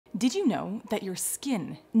Did you know that your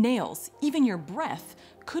skin, nails, even your breath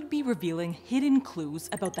could be revealing hidden clues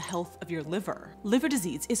about the health of your liver? Liver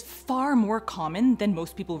disease is far more common than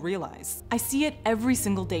most people realize. I see it every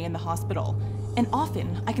single day in the hospital, and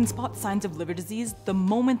often I can spot signs of liver disease the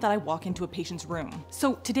moment that I walk into a patient's room.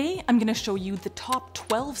 So today I'm going to show you the top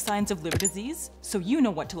 12 signs of liver disease so you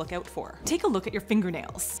know what to look out for. Take a look at your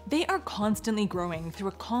fingernails. They are constantly growing through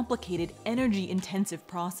a complicated, energy-intensive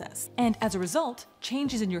process, and as a result,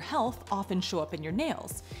 changes in your health often show up in your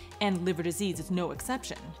nails, and liver disease is no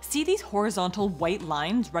exception. See these horizontal white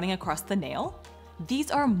lines running across the nail?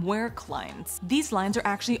 These are Muehrcke lines. These lines are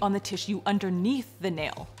actually on the tissue underneath the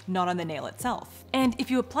nail, not on the nail itself. And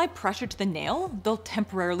if you apply pressure to the nail, they'll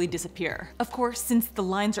temporarily disappear. Of course, since the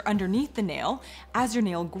lines are underneath the nail, as your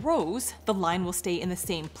nail grows, the line will stay in the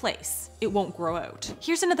same place. It won't grow out.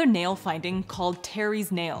 Here's another nail finding called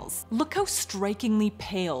Terry's nails. Look how strikingly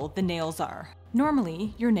pale the nails are.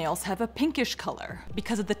 Normally, your nails have a pinkish color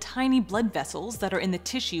because of the tiny blood vessels that are in the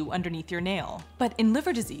tissue underneath your nail. But in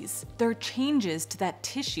liver disease, there are changes to that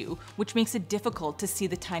tissue which makes it difficult to see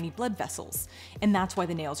the tiny blood vessels, and that's why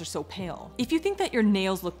the nails are so pale. If you think that your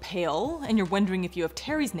nails look pale and you're wondering if you have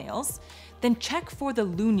Terry's nails, then check for the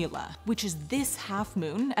lunula, which is this half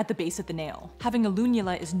moon at the base of the nail. Having a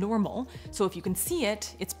lunula is normal, so if you can see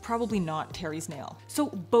it, it's probably not Terry's nail. So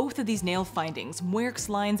both of these nail findings, Muehrcke's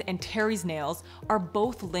lines and Terry's nails, are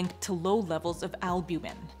both linked to low levels of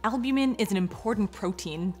albumin. Albumin is an important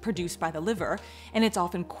protein produced by the liver, and it's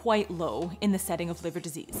often quite low in the setting of liver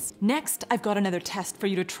disease. Next, I've got another test for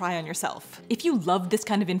you to try on yourself. If you love this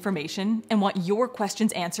kind of information and want your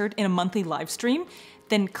questions answered in a monthly live stream,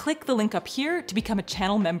 then click the link up here to become a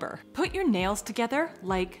channel member. Put your nails together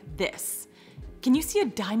like this. Can you see a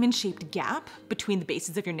diamond-shaped gap between the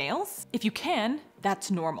bases of your nails? If you can,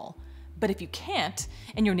 that's normal. But if you can't,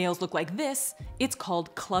 and your nails look like this, it's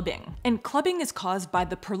called clubbing. And clubbing is caused by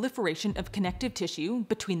the proliferation of connective tissue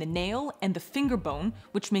between the nail and the finger bone,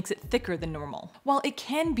 which makes it thicker than normal. While it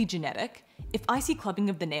can be genetic, if I see clubbing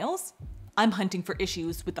of the nails, I'm hunting for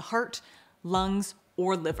issues with the heart, lungs,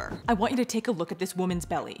 or liver. I want you to take a look at this woman's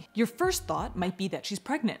belly. Your first thought might be that she's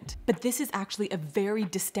pregnant, but this is actually a very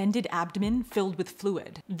distended abdomen filled with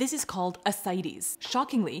fluid. This is called ascites.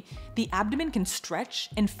 Shockingly, the abdomen can stretch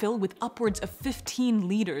and fill with upwards of 15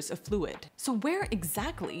 liters of fluid. So where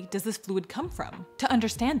exactly does this fluid come from? To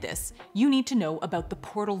understand this, you need to know about the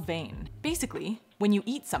portal vein. Basically, when you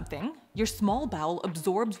eat something, your small bowel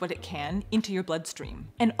absorbs what it can into your bloodstream,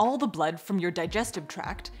 and all the blood from your digestive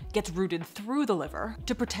tract gets routed through the liver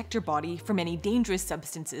to protect your body from any dangerous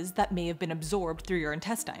substances that may have been absorbed through your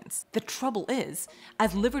intestines. The trouble is,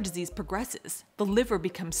 as liver disease progresses, the liver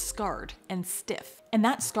becomes scarred and stiff, and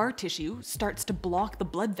that scar tissue starts to block the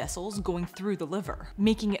blood vessels going through the liver,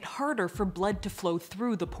 making it harder for blood to flow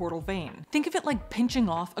through the portal vein. Think of it like pinching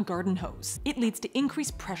off a garden hose. It leads to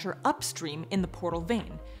increased pressure upstream in the portal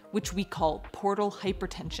vein, which we call portal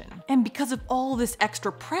hypertension. And because of all this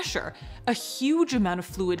extra pressure, a huge amount of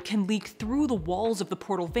fluid can leak through the walls of the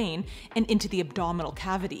portal vein and into the abdominal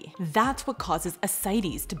cavity. That's what causes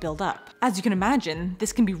ascites to build up. As you can imagine,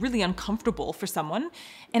 this can be really uncomfortable for someone,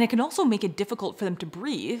 and it can also make it difficult for them to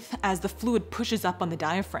breathe as the fluid pushes up on the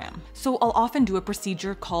diaphragm. So I'll often do a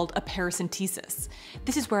procedure called a paracentesis.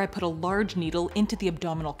 This is where I put a large needle into the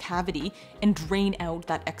abdominal cavity and drain out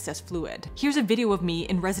that excess fluid. Here's a video of me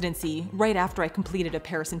in residency right after I completed a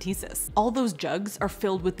paracentesis. All those jugs are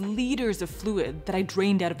filled with liters of fluid that I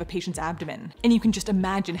drained out of a patient's abdomen, and you can just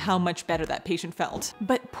imagine how much better that patient felt.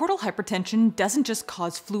 But portal hypertension doesn't just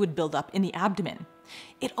cause fluid buildup in the abdomen.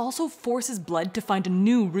 It also forces blood to find a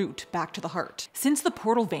new route back to the heart. Since the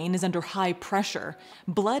portal vein is under high pressure,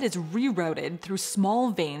 blood is rerouted through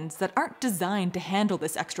small veins that aren't designed to handle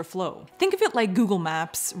this extra flow. Think of it like Google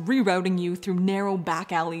Maps rerouting you through narrow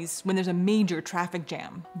back alleys when there's a major traffic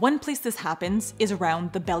jam. One place this happens is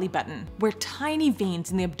around the belly button, where tiny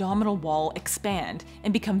veins in the abdominal wall expand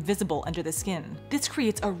and become visible under the skin. This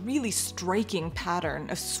creates a really striking pattern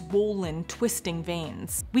of swollen, twisting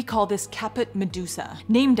veins. We call this Caput Medusae,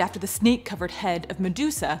 named after the snake-covered head of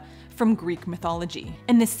Medusa from Greek mythology.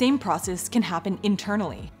 And this same process can happen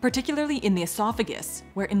internally, particularly in the esophagus,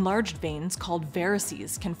 where enlarged veins called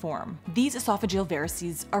varices can form. These esophageal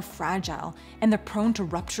varices are fragile, and they're prone to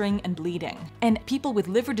rupturing and bleeding. And people with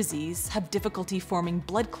liver disease have difficulty forming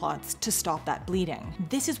blood clots to stop that bleeding.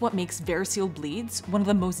 This is what makes variceal bleeds one of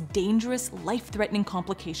the most dangerous, life-threatening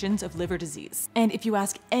complications of liver disease. And if you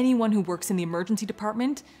ask anyone who works in the emergency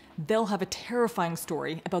department, they'll have a terrifying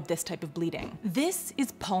story about this type of bleeding. This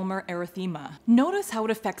is Palmar Erythema. Notice how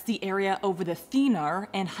it affects the area over the thenar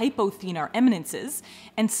and hypothenar eminences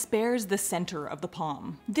and spares the center of the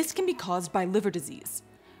palm. This can be caused by liver disease,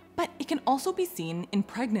 but it can also be seen in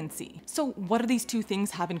pregnancy. So what do these two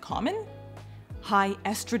things have in common? High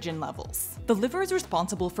estrogen levels. The liver is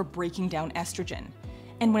responsible for breaking down estrogen.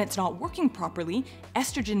 And when it's not working properly,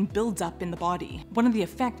 estrogen builds up in the body. One of the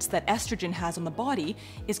effects that estrogen has on the body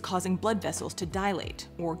is causing blood vessels to dilate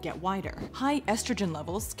or get wider. High estrogen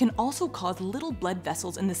levels can also cause little blood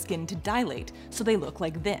vessels in the skin to dilate, so they look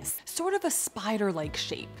like this, sort of a spider-like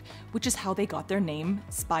shape, which is how they got their name,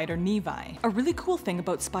 spider nevi. A really cool thing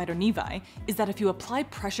about spider nevi is that if you apply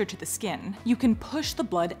pressure to the skin, you can push the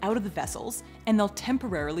blood out of the vessels and they'll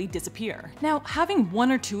temporarily disappear. Now, having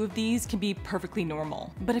one or two of these can be perfectly normal.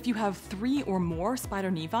 But if you have 3 or more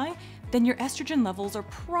spider nevi, then your estrogen levels are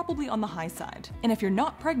probably on the high side. And if you're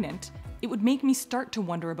not pregnant, it would make me start to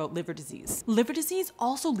wonder about liver disease. Liver disease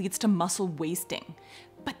also leads to muscle wasting,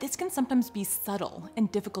 but this can sometimes be subtle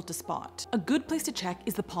and difficult to spot. A good place to check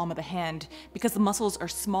is the palm of the hand because the muscles are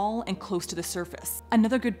small and close to the surface.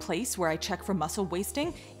 Another good place where I check for muscle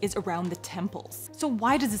wasting is around the temples. So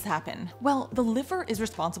why does this happen? Well, the liver is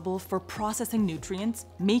responsible for processing nutrients,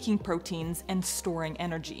 making proteins, and storing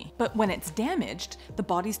energy. But when it's damaged, the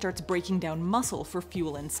body starts breaking down muscle for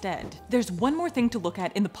fuel instead. There's one more thing to look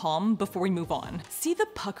at in the palm before we move on. See the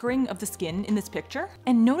puckering of the skin in this picture?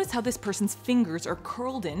 And notice how this person's fingers are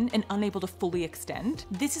curled in and unable to fully extend.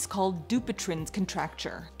 This is called Dupuytren's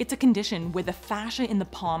contracture. It's a condition where the fascia in the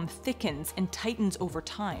palm thickens and tightens over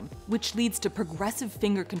time, which leads to progressive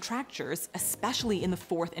finger contractures, especially in the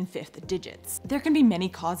 4th and 5th digits. There can be many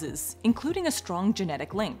causes, including a strong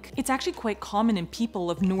genetic link. It's actually quite common in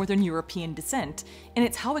people of Northern European descent, and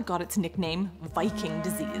it's how it got its nickname Viking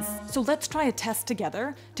disease. So let's try a test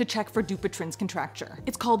together to check for Dupuytren's contracture.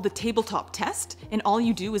 It's called the tabletop test, and all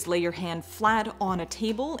you do is lay your hand flat on a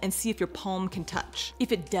table and see if your palm can touch.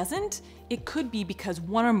 If it doesn't, it could be because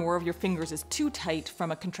one or more of your fingers is too tight from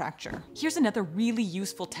a contracture. Here's another really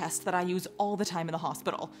useful test that I use all the time in the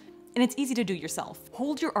hospital. And it's easy to do yourself.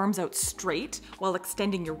 Hold your arms out straight while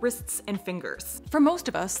extending your wrists and fingers. For most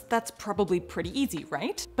of us, that's probably pretty easy,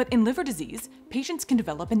 right? But in liver disease, patients can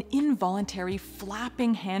develop an involuntary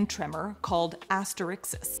flapping hand tremor called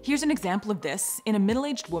Ascites. Here's an example of this in a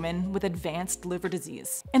middle-aged woman with advanced liver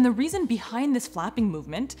disease. And the reason behind this flapping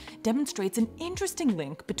movement demonstrates an interesting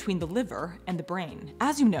link between the liver and the brain.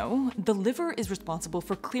 As you know, the liver is responsible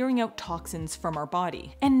for clearing out toxins from our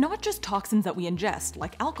body. And not just toxins that we ingest,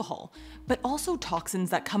 like alcohol, but also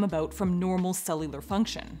toxins that come about from normal cellular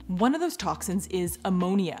function. One of those toxins is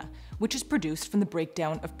ammonia, which is produced from the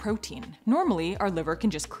breakdown of protein. Normally, our liver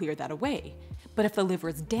can just clear that away. But if the liver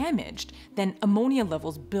is damaged, then ammonia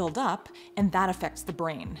levels build up and that affects the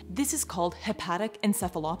brain. This is called hepatic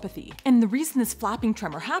encephalopathy. And the reason this flapping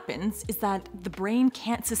tremor happens is that the brain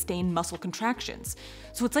can't sustain muscle contractions.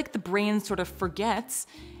 So it's like the brain sort of forgets,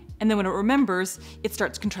 and then when it remembers, it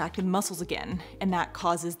starts contracting muscles again, and that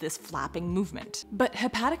causes this flapping movement. But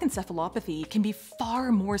hepatic encephalopathy can be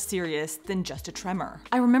far more serious than just a tremor.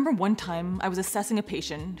 I remember one time I was assessing a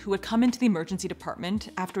patient who had come into the emergency department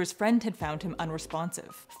after his friend had found him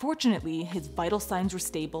unresponsive. Fortunately, his vital signs were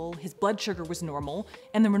stable, his blood sugar was normal,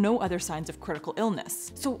 and there were no other signs of critical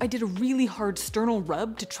illness. So I did a really hard sternal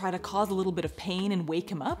rub to try to cause a little bit of pain and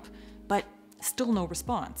wake him up, but still no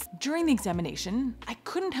response. During the examination, I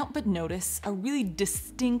couldn't help but notice a really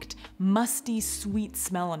distinct, musty, sweet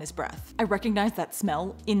smell on his breath. I recognized that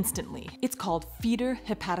smell instantly. It's called fetor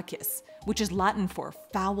hepaticus, which is Latin for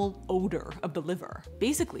foul odor of the liver.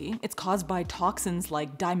 Basically, it's caused by toxins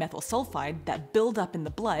like dimethyl sulfide that build up in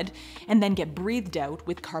the blood and then get breathed out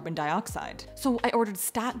with carbon dioxide. So I ordered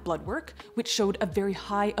stat blood work, which showed a very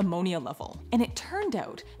high ammonia level. And it turned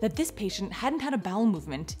out that this patient hadn't had a bowel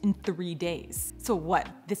movement in 3 days. So what?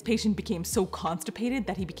 This patient became so constipated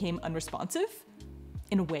that he became unresponsive?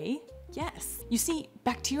 In a way, yes. You see,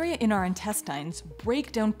 bacteria in our intestines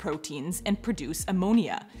break down proteins and produce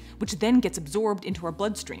ammonia, which then gets absorbed into our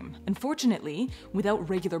bloodstream. Unfortunately, without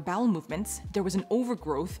regular bowel movements, there was an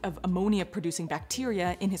overgrowth of ammonia-producing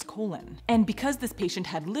bacteria in his colon. And because this patient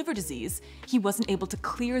had liver disease, he wasn't able to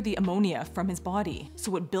clear the ammonia from his body,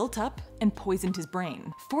 so it built up and poisoned his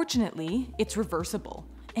brain. Fortunately, it's reversible.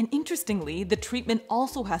 And interestingly, the treatment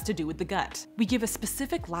also has to do with the gut. We give a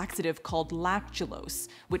specific laxative called lactulose,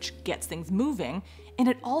 which gets things moving, and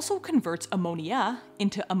it also converts ammonia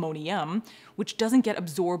into ammonium, which doesn't get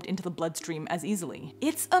absorbed into the bloodstream as easily.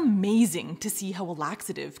 It's amazing to see how a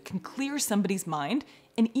laxative can clear somebody's mind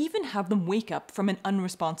and even have them wake up from an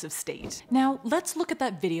unresponsive state. Now, let's look at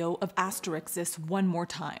that video of Ascites one more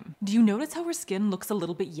time. Do you notice how her skin looks a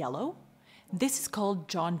little bit yellow? This is called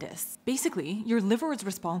jaundice. Basically, your liver is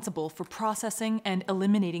responsible for processing and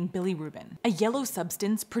eliminating bilirubin, a yellow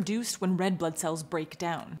substance produced when red blood cells break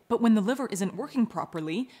down. But when the liver isn't working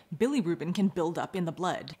properly, bilirubin can build up in the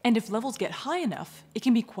blood. And if levels get high enough, it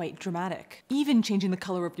can be quite dramatic, even changing the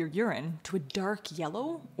color of your urine to a dark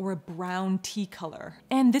yellow or a brown tea color.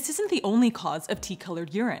 And this isn't the only cause of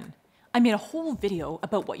tea-colored urine. I made a whole video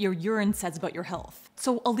about what your urine says about your health,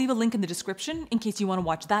 so I'll leave a link in the description in case you want to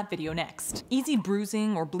watch that video next. Easy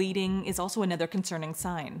bruising or bleeding is also another concerning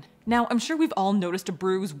sign. Now, I'm sure we've all noticed a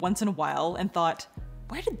bruise once in a while and thought,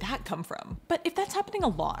 where did that come from? But if that's happening a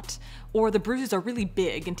lot, or the bruises are really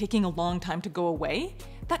big and taking a long time to go away,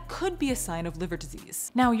 that could be a sign of liver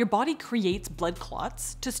disease. Now, your body creates blood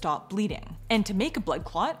clots to stop bleeding. And to make a blood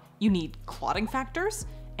clot, you need clotting factors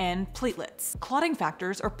and platelets. Clotting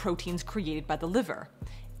factors are proteins created by the liver,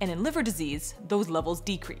 and in liver disease, those levels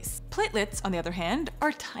decrease. Platelets, on the other hand,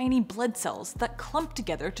 are tiny blood cells that clump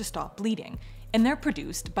together to stop bleeding, and they're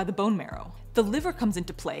produced by the bone marrow. The liver comes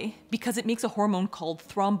into play because it makes a hormone called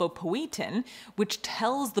thrombopoietin, which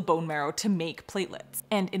tells the bone marrow to make platelets.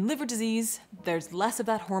 And in liver disease, there's less of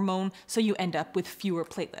that hormone, so you end up with fewer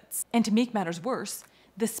platelets. And to make matters worse,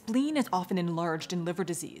 the spleen is often enlarged in liver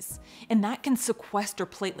disease, and that can sequester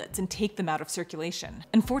platelets and take them out of circulation.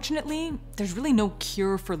 Unfortunately, there's really no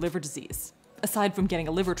cure for liver disease, aside from getting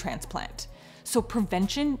a liver transplant. So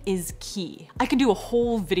prevention is key. I can do a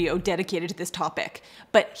whole video dedicated to this topic,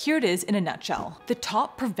 but here it is in a nutshell. The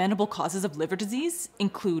top preventable causes of liver disease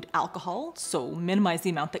include alcohol, so minimize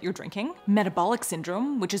the amount that you're drinking, metabolic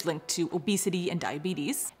syndrome, which is linked to obesity and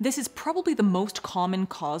diabetes. This is probably the most common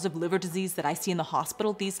cause of liver disease that I see in the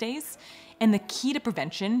hospital these days. And the key to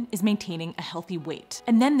prevention is maintaining a healthy weight.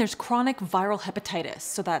 And then there's chronic viral hepatitis,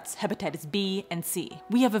 so that's hepatitis B and C.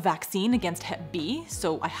 We have a vaccine against Hep B,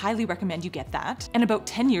 so I highly recommend you get that. And about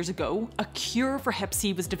 10 years ago, a cure for Hep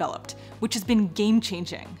C was developed, which has been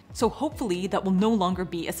game-changing. So hopefully that will no longer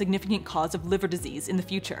be a significant cause of liver disease in the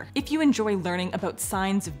future. If you enjoy learning about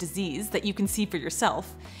signs of disease that you can see for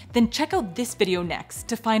yourself, then check out this video next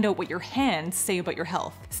to find out what your hands say about your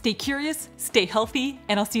health. Stay curious, stay healthy,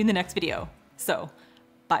 and I'll see you in the next video. So,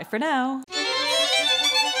 bye for now.